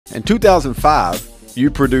In 2005,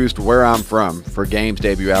 you produced Where I'm From for Game's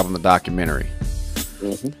debut album, The Documentary.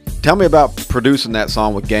 Tell me about producing that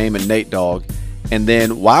song with Game and Nate Dogg, and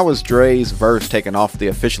then why was Dre's verse taken off the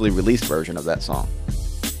officially released version of that song?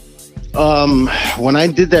 When I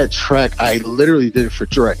did that track, I literally did it for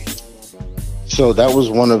Dre. So that was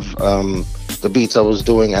one of the beats I was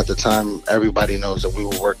doing at the time. Everybody knows that we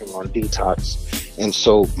were working on Detox. And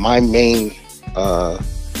so my main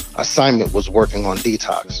assignment was working on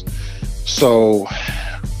Detox. So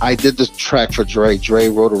I did this track for Dre. Dre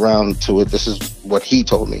wrote around to it. This is what he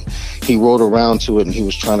told me. He wrote around to it and he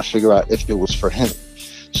was trying to figure out if it was for him.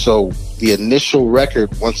 So the initial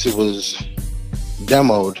record, once it was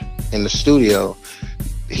demoed in the studio,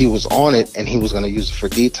 he was on it and he was going to use it for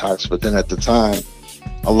Detox. But then at the time,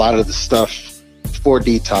 a lot of the stuff for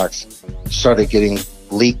Detox started getting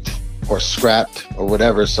leaked or scrapped or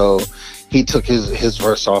whatever. So he took his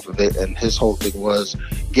verse off of it, and his whole thing was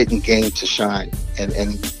getting Game to shine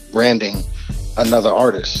and branding another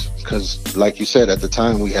artist. Because like you said, at the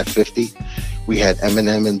time we had 50, we had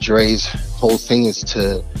Eminem, and Dre's whole thing is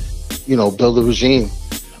to, you know, build a regime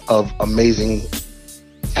of amazing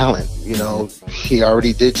talent. You know, he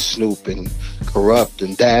already did Snoop and Corrupt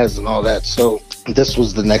and Daz and all that. So this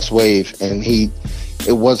was the next wave, and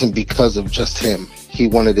it wasn't because of just him. He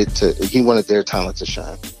wanted their talent to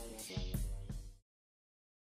shine.